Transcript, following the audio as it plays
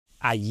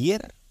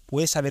Ayer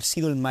puedes haber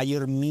sido el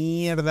mayor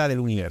mierda del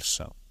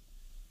universo,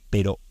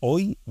 pero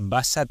hoy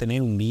vas a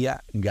tener un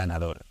día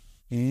ganador.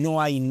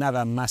 No hay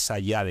nada más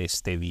allá de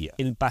este día.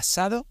 El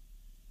pasado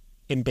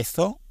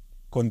empezó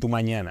con tu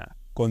mañana,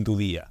 con tu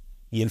día,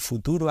 y el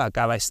futuro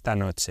acaba esta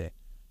noche.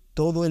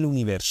 Todo el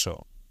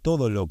universo,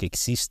 todo lo que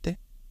existe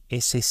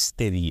es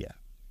este día.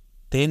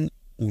 Ten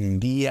un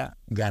día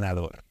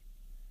ganador.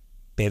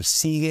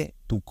 Persigue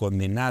tu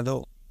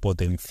condenado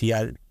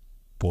potencial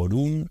por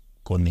un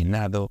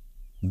condenado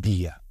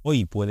día.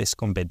 Hoy puedes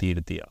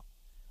competir, tío.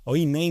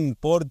 Hoy no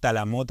importa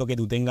la moto que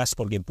tú tengas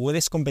porque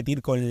puedes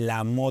competir con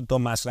la moto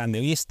más grande.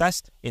 Hoy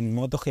estás en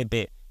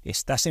MotoGP,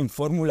 estás en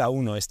Fórmula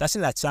 1, estás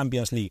en la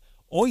Champions League.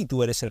 Hoy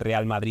tú eres el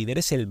Real Madrid,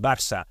 eres el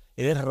Barça,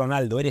 eres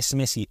Ronaldo, eres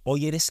Messi.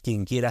 Hoy eres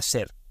quien quieras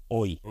ser.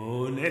 Hoy.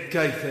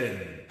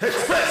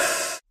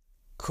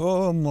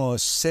 ¿Cómo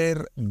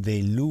ser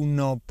del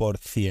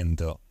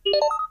 1%?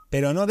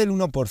 Pero no del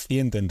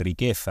 1% en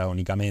riqueza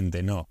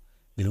únicamente, no.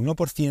 Del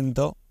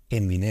 1%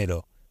 en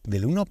dinero,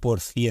 del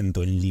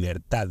 1% en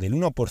libertad, del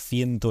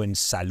 1% en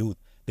salud,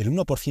 del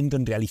 1%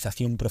 en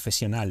realización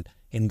profesional,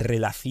 en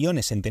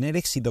relaciones, en tener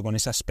éxito con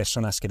esas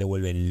personas que te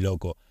vuelven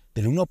loco,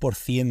 del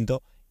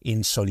 1%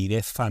 en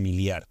solidez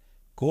familiar.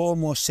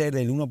 ¿Cómo ser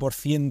del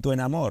 1% en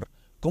amor?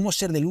 ¿Cómo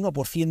ser del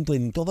 1%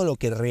 en todo lo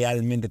que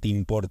realmente te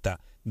importa?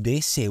 De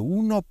ese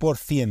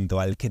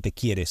 1% al que te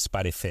quieres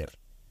parecer.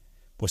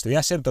 Pues te voy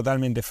a ser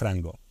totalmente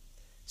franco.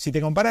 Si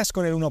te comparas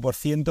con el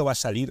 1% vas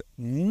a salir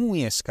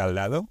muy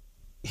escaldado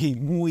y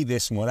muy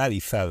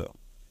desmoralizado.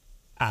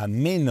 A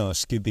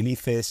menos que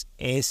utilices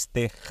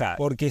este hack.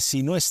 Porque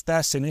si no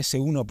estás en ese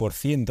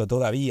 1%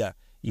 todavía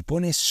y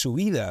pones su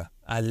vida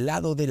al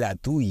lado de la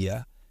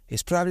tuya,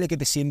 es probable que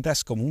te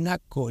sientas como una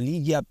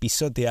colilla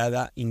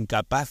pisoteada,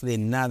 incapaz de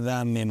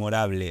nada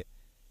memorable.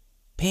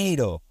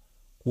 Pero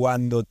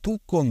cuando tú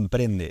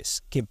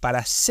comprendes que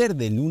para ser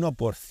del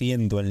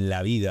 1% en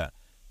la vida,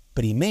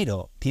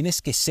 primero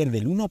tienes que ser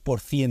del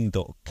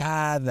 1%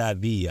 cada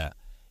día,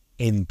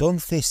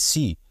 entonces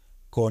sí,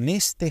 con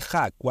este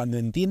hack, cuando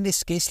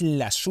entiendes que es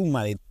la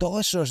suma de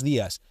todos esos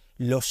días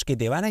los que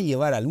te van a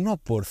llevar al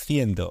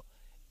 1%,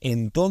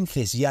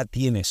 entonces ya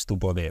tienes tu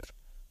poder.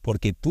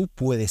 Porque tú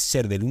puedes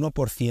ser del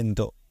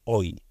 1%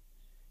 hoy.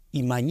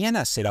 Y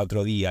mañana será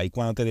otro día. Y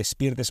cuando te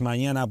despiertes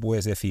mañana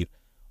puedes decir,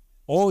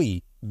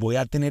 hoy voy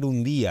a tener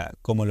un día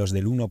como los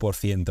del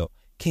 1%.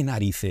 ¿Qué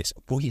narices?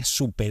 Voy a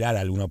superar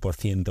al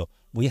 1%.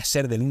 Voy a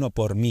ser del 1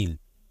 por 1000.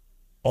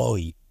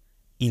 Hoy.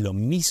 Y lo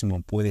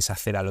mismo puedes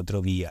hacer al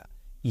otro día.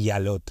 Y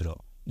al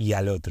otro. Y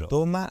al otro.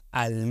 Toma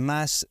al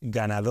más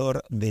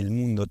ganador del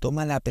mundo.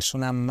 Toma a la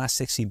persona más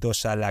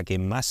exitosa, la que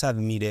más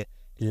admire,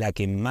 la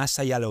que más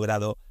haya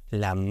logrado,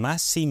 la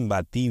más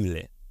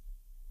imbatible.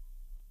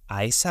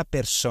 A esa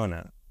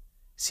persona,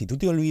 si tú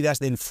te olvidas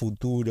del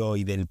futuro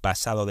y del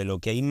pasado, de lo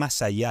que hay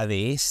más allá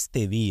de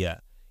este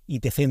día, y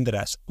te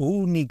centras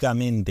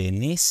únicamente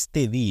en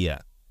este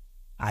día,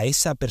 a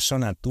esa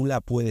persona tú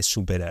la puedes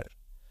superar.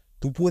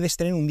 Tú puedes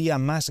tener un día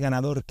más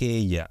ganador que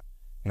ella.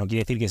 No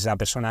quiere decir que esa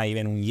persona vive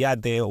en un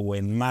yate o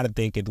en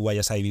Marte, que tú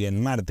vayas a vivir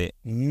en Marte.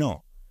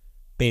 No.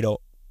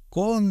 Pero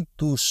con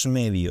tus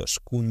medios,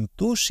 con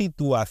tu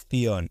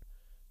situación,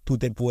 tú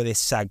te puedes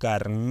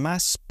sacar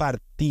más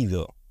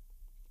partido,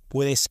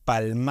 puedes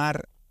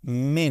palmar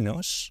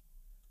menos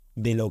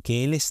de lo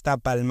que él está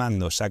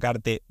palmando,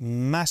 sacarte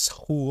más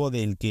jugo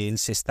del que él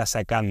se está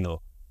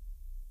sacando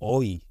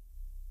hoy.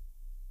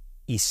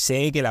 Y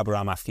sé que la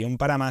programación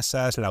para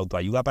masas, la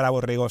autoayuda para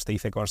borregos te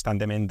dice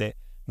constantemente,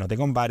 no te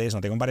compares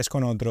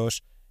con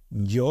otros.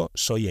 Yo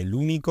soy el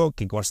único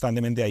que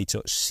constantemente ha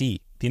dicho,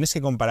 sí, tienes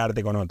que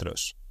compararte con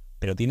otros,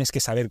 pero tienes que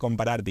saber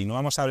compararte. Y no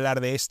vamos a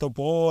hablar de esto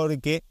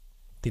porque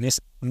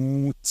tienes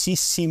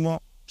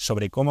muchísimo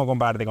sobre cómo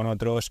compararte con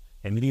otros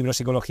en mi libro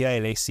Psicología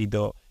del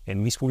Éxito,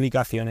 en mis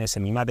publicaciones,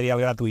 en mi material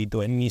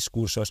gratuito, en mis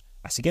cursos.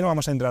 Así que no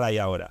vamos a entrar ahí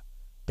ahora.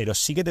 Pero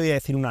sí que te voy a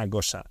decir una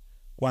cosa.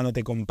 Cuando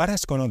te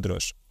comparas con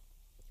otros,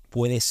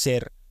 puede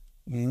ser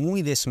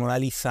muy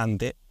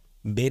desmoralizante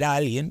ver a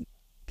alguien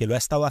que lo ha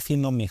estado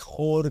haciendo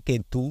mejor que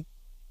tú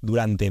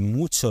durante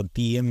mucho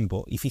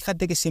tiempo. Y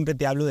fíjate que siempre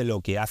te hablo de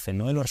lo que hacen,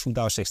 no de los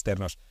resultados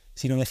externos,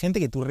 sino de gente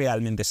que tú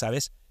realmente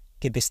sabes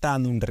que te está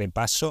dando un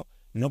repaso,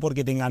 no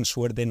porque tengan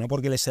suerte, no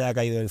porque les haya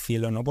caído del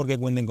cielo, no porque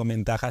cuenten con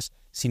ventajas,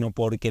 sino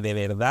porque de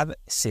verdad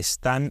se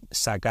están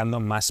sacando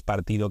más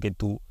partido que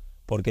tú,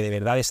 porque de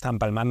verdad están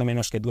palmando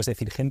menos que tú, es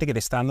decir, gente que te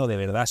está dando de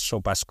verdad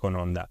sopas con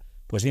onda.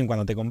 Pues bien,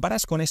 cuando te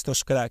comparas con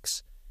estos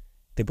cracks,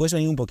 te puedes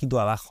venir un poquito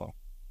abajo.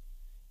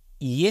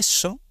 Y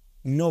eso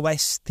no va a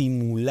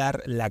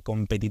estimular la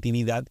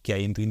competitividad que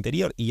hay en tu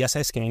interior. Y ya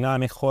sabes que no hay nada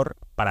mejor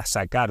para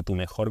sacar tu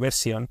mejor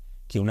versión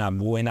que una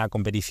buena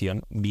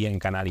competición bien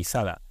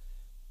canalizada.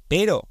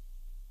 Pero,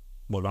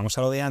 volvamos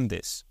a lo de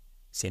antes.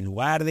 Si en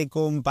lugar de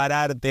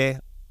compararte,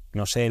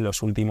 no sé,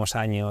 los últimos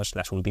años,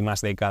 las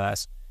últimas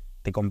décadas,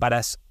 te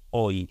comparas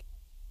hoy,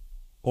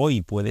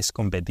 hoy puedes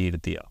competir,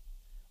 tío.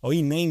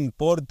 Hoy no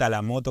importa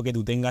la moto que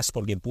tú tengas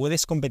porque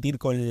puedes competir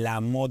con la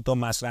moto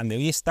más grande.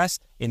 Hoy estás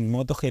en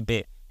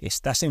MotoGP,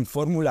 estás en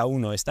Fórmula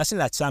 1, estás en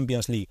la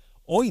Champions League.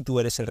 Hoy tú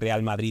eres el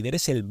Real Madrid,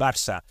 eres el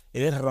Barça,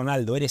 eres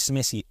Ronaldo, eres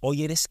Messi.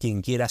 Hoy eres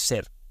quien quieras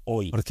ser,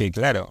 hoy. Porque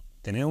claro,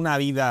 tener una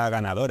vida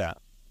ganadora,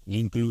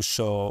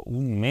 incluso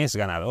un mes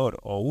ganador,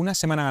 o una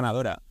semana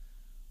ganadora,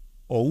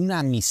 o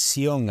una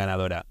misión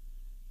ganadora,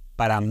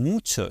 para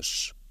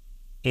muchos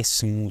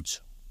es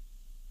mucho.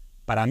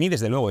 Para mí,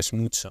 desde luego, es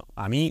mucho.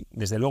 A mí,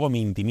 desde luego, me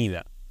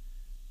intimida.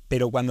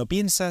 Pero cuando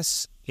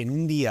piensas en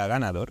un día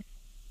ganador,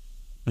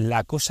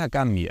 la cosa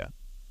cambia.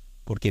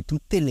 Porque tú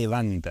te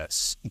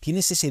levantas y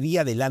tienes ese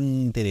día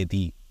delante de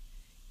ti.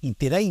 Y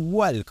te da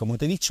igual, como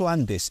te he dicho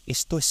antes,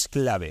 esto es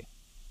clave.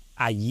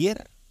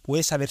 Ayer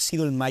puedes haber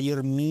sido el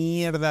mayor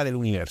mierda del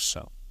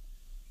universo.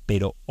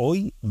 Pero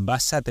hoy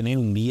vas a tener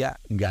un día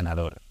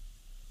ganador.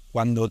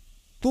 Cuando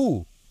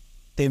tú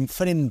te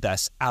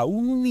enfrentas a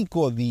un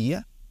único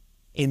día,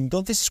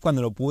 entonces es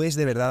cuando lo puedes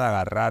de verdad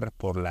agarrar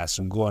por las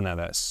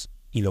gónadas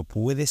y lo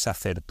puedes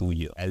hacer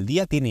tuyo. El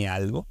día tiene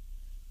algo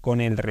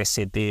con el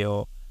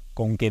reseteo,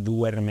 con que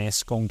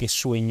duermes, con que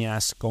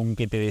sueñas, con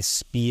que te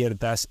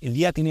despiertas. El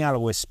día tiene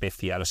algo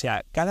especial. O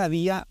sea, cada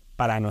día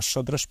para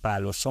nosotros, para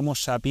los Homo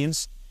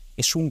sapiens,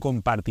 es un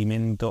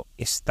compartimento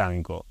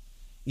estanco.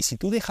 Y si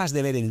tú dejas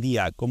de ver el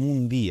día como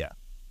un día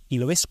y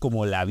lo ves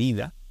como la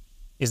vida,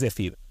 es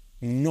decir,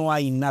 no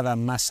hay nada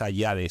más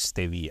allá de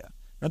este día.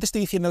 No te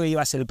estoy diciendo que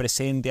llevas el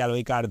presente a lo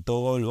Eckhart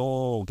Tolle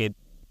o que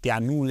te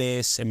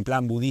anules en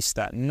plan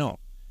budista. No.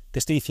 Te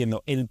estoy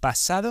diciendo, el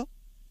pasado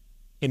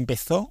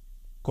empezó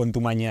con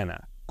tu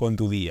mañana, con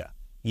tu día,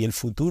 y el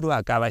futuro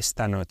acaba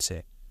esta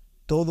noche.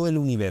 Todo el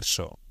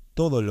universo,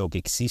 todo lo que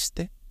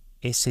existe,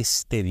 es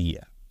este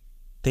día.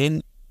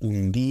 Ten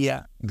un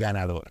día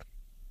ganador.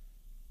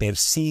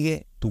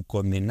 Persigue tu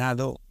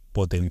condenado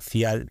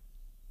potencial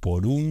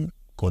por un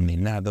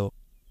condenado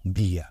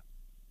día.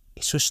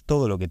 Eso es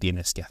todo lo que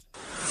tienes que hacer.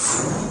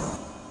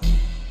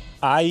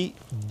 Hay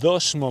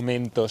dos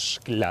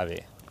momentos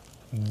clave.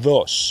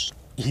 Dos.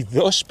 Y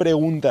dos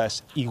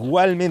preguntas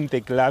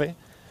igualmente clave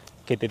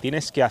que te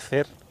tienes que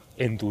hacer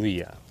en tu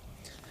día.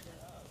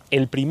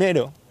 El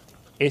primero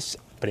es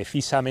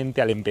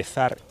precisamente al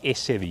empezar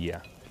ese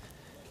día.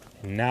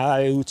 Nada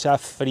de ducha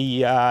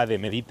fría, de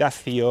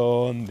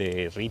meditación,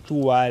 de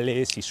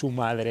rituales y su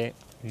madre.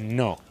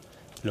 No.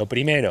 Lo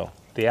primero,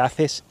 te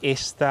haces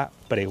esta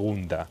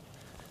pregunta.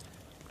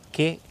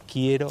 ¿Qué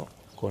quiero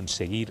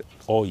conseguir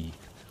hoy?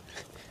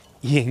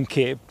 ¿Y en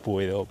qué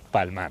puedo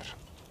palmar?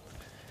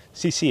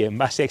 Sí, en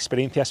base a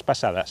experiencias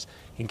pasadas.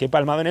 ¿En qué he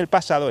palmado en el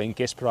pasado? ¿En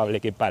qué es probable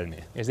que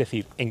palme? Es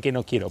decir, ¿en qué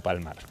no quiero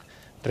palmar?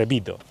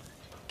 Repito,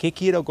 ¿qué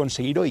quiero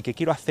conseguir hoy? ¿Qué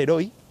quiero hacer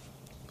hoy?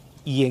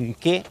 ¿Y en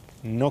qué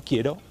no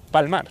quiero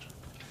palmar?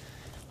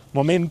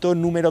 Momento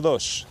número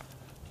 2,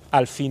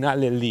 al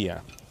final del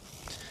día.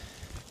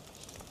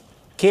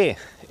 ¿Qué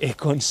he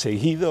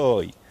conseguido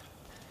hoy?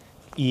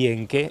 ¿Y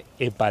en qué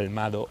he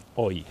palmado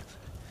hoy?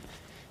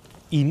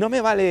 Y no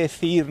me vale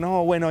decir,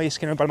 no, bueno, es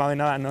que no he palmado en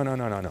nada.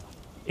 No.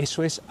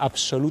 Eso es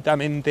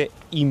absolutamente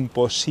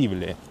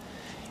imposible.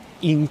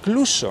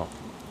 Incluso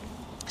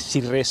si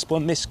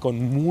respondes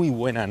con muy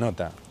buena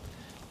nota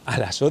a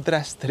las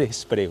otras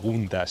 3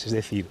 preguntas, es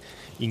decir,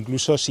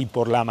 incluso si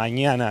por la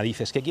mañana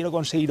dices, ¿qué quiero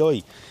conseguir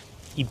hoy?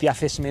 Y te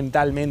haces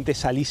mentalmente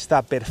esa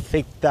lista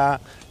perfecta,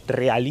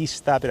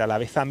 realista, pero a la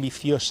vez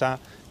ambiciosa,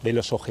 de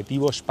los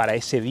objetivos para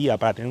ese día,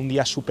 para tener un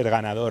día súper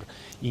ganador.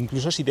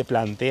 Incluso si te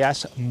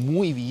planteas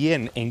muy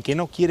bien en qué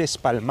no quieres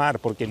palmar,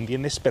 porque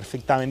entiendes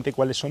perfectamente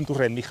cuáles son tus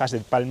rendijas de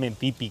palme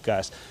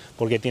típicas,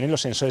 porque tienes los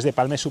sensores de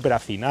palme súper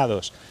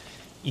afinados,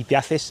 y te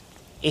haces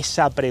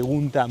esa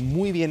pregunta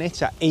muy bien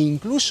hecha, e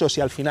incluso si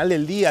al final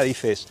del día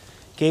dices,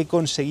 ¿qué he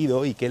conseguido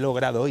hoy? ¿Qué he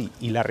logrado hoy?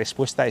 Y la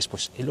respuesta es,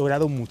 pues he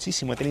logrado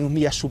muchísimo, he tenido un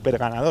día súper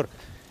ganador.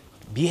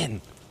 Bien,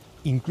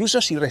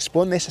 incluso si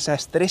respondes a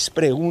esas 3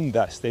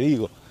 preguntas, te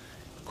digo,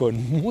 con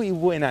muy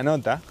buena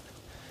nota,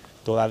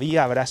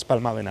 todavía habrás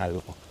palmado en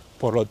algo.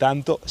 Por lo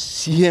tanto,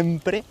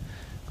 siempre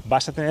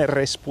vas a tener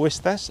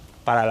respuestas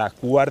para la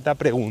 4ª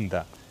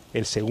pregunta,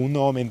 el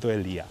segundo momento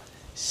del día.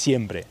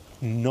 Siempre,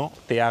 no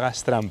te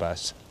hagas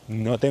trampas,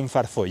 no te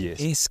enfarfolles.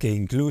 Es que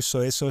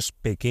incluso esos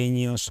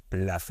pequeños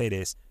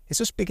placeres,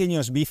 esos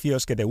pequeños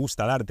vicios que te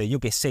gusta darte, yo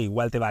que sé,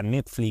 igual te va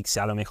Netflix,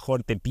 a lo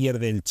mejor te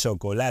pierde el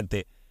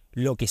chocolate,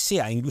 lo que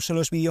sea, incluso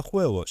los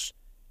videojuegos.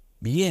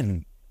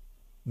 Bien,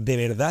 ¿de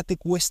verdad te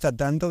cuesta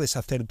tanto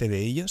deshacerte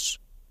de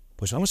ellos?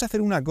 Pues vamos a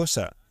hacer una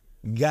cosa,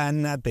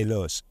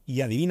 gánatelos.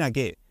 Y adivina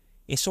qué,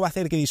 eso va a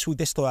hacer que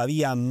disfrutes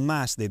todavía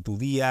más de tu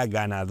día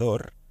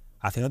ganador,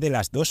 haciéndote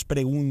las 2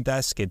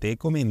 preguntas que te he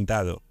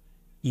comentado.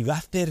 Y va a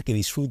hacer que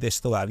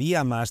disfrutes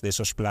todavía más de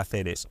esos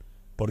placeres,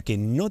 porque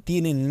no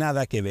tienen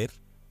nada que ver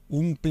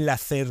un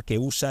placer que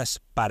usas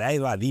para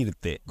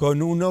evadirte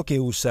con uno que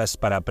usas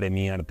para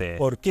premiarte.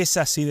 Porque es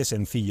así de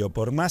sencillo,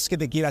 por más que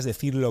te quieras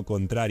decir lo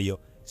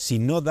contrario. Si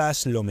no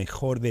das lo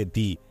mejor de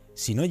ti,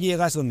 si no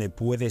llegas donde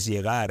puedes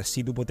llegar,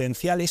 si tu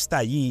potencial está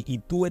allí y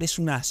tú eres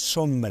una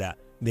sombra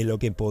de lo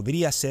que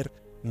podría ser,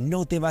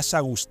 no te vas a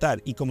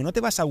gustar. Y como no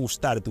te vas a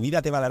gustar, tu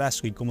vida te va a dar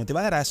asco. Y como te va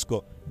a dar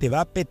asco, te va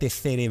a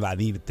apetecer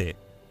evadirte.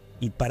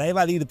 Y para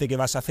evadirte, ¿qué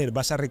vas a hacer?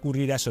 Vas a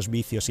recurrir a esos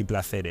vicios y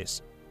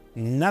placeres.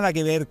 Nada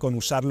que ver con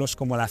usarlos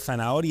como la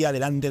zanahoria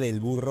delante del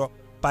burro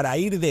para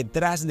ir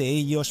detrás de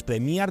ellos,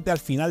 premiarte al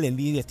final del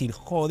día y decir,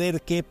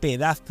 joder, qué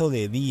pedazo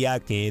de día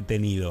que he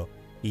tenido.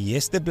 Y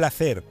este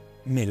placer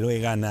me lo he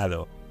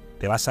ganado.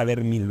 Te vas a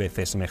ver 1000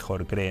 veces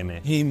mejor,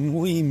 créeme. Y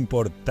muy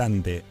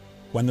importante,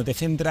 cuando te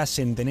centras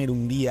en tener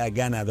un día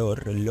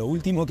ganador, lo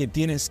último que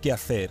tienes que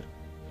hacer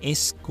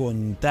es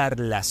contar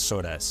las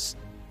horas.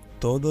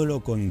 Todo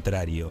lo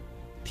contrario,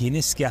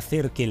 tienes que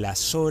hacer que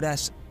las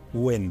horas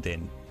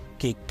cuenten.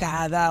 Que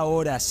cada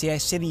hora sea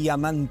ese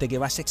diamante que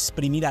vas a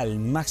exprimir al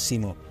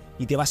máximo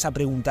y te vas a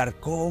preguntar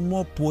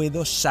 ¿cómo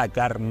puedo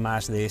sacar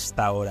más de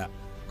esta hora?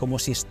 Como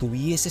si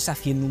estuvieses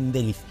haciendo un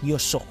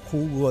delicioso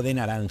jugo de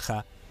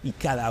naranja y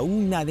cada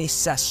una de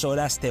esas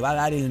horas te va a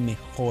dar el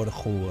mejor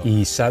jugo.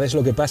 ¿Y sabes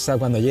lo que pasa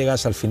cuando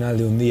llegas al final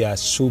de un día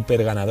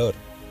súper ganador?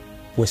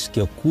 Pues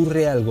que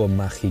ocurre algo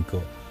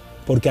mágico,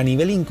 porque a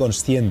nivel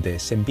inconsciente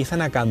se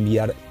empiezan a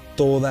cambiar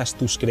todas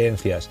tus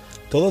creencias,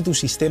 todo tu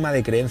sistema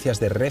de creencias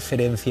de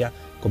referencia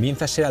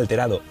comienza a ser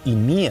alterado y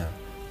Mía,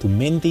 tu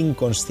mente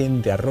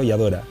inconsciente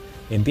arrolladora,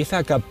 empieza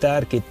a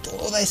captar que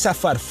toda esa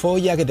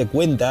farfolla que te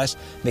cuentas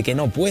de que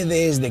no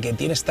puedes, de que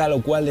tienes tal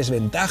o cual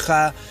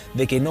desventaja,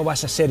 de que no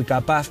vas a ser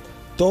capaz,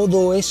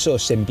 todo eso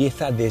se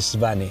empieza a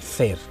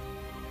desvanecer.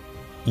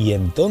 Y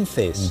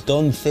entonces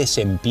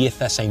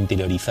empiezas a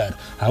interiorizar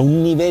a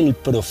un nivel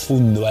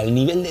profundo, al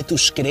nivel de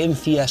tus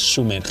creencias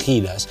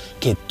sumergidas,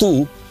 que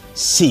tú,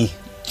 sí,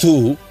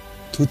 tú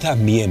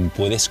también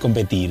puedes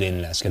competir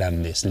en las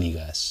grandes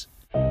ligas.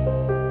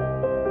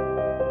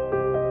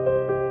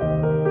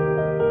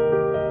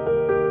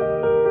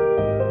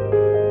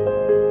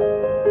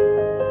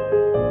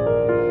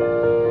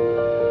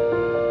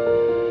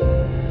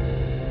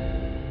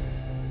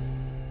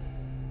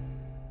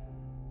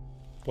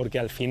 Porque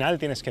al final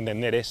tienes que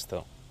entender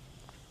esto.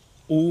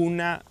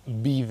 Una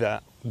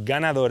vida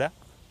ganadora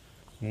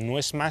no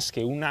es más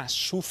que una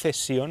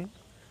sucesión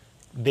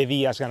de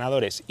días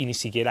ganadores. Y ni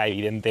siquiera,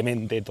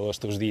 evidentemente, todos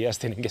tus días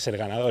tienen que ser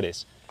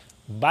ganadores.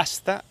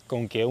 Basta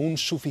con que un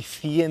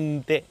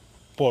suficiente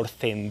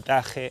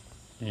porcentaje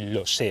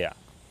lo sea.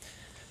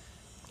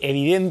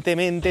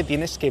 Evidentemente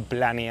tienes que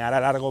planear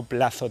a largo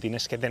plazo,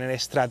 tienes que tener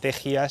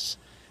estrategias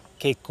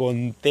que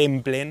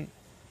contemplen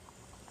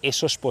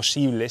esos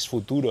posibles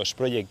futuros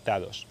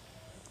proyectados,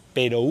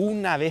 pero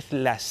una vez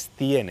las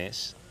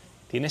tienes,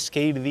 tienes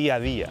que ir día a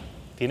día,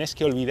 tienes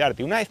que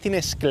olvidarte. Una vez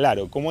tienes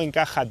claro cómo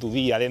encaja tu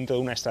día dentro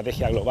de una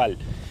estrategia global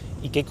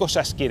y qué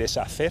cosas quieres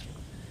hacer,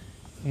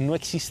 no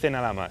existe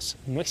nada más,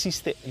 no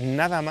existe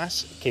nada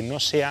más que no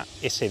sea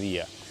ese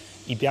día.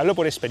 Y te hablo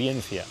por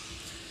experiencia.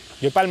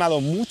 Yo he palmado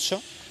mucho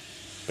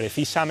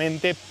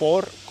precisamente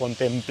por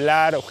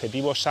contemplar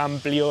objetivos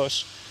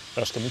amplios, a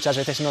los que muchas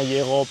veces no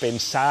llego,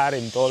 pensar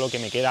en todo lo que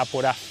me queda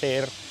por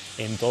hacer,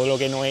 en todo lo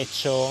que no he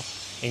hecho,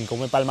 en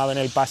cómo he palmado en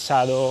el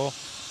pasado,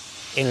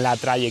 en la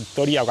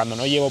trayectoria, cuando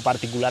no llevo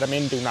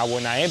particularmente una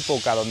buena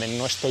época, donde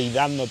no estoy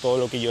dando todo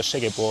lo que yo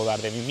sé que puedo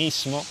dar de mí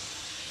mismo,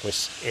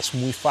 pues es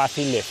muy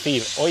fácil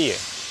decir, oye,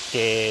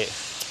 que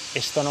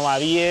esto no va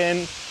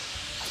bien,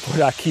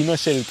 por aquí no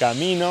es el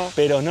camino,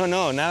 pero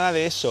no, nada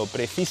de eso.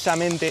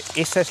 Precisamente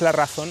esa es la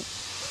razón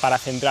para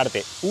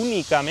centrarte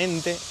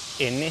únicamente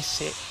en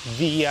ese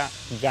día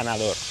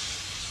ganador.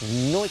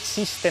 No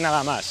existe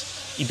nada más.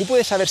 Y tú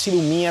puedes haber sido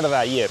un mierda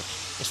ayer.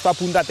 Esto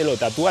apúntatelo,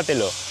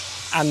 tatúatelo.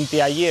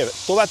 Anteayer,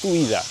 toda tu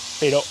vida.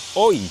 Pero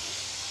hoy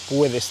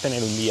puedes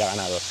tener un día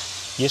ganador.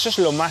 Y eso es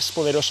lo más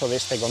poderoso de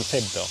este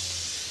concepto.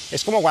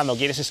 Es como cuando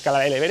quieres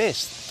escalar el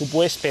Everest. Tú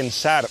puedes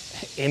pensar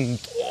en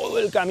todo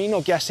el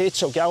camino que has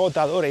hecho, qué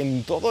agotador,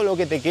 en todo lo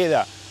que te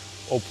queda.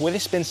 O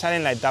puedes pensar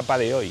en la etapa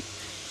de hoy.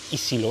 Y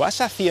si lo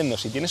vas haciendo,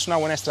 si tienes una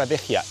buena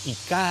estrategia y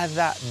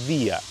cada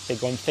día te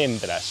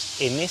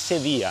concentras en ese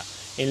día,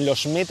 en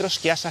los metros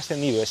que has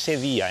ascendido ese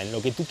día, en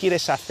lo que tú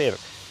quieres hacer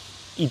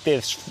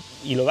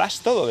y lo das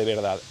todo de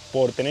verdad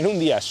por tener un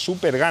día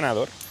súper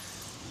ganador,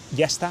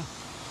 ya está,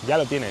 ya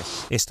lo tienes.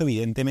 Esto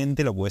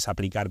evidentemente lo puedes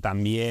aplicar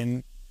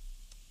también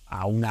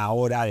a una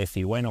hora,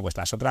 decir, bueno, pues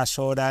las otras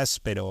horas,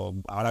 pero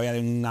ahora voy a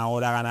tener una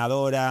hora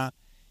ganadora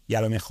y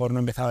a lo mejor no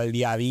he empezado el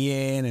día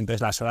bien, entonces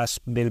las horas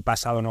del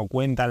pasado no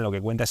cuentan, lo que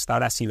cuenta esta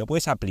hora sí lo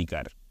puedes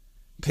aplicar.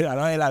 Pero a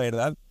la hora de la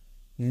verdad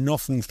no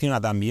funciona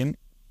tan bien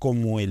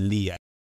como el día.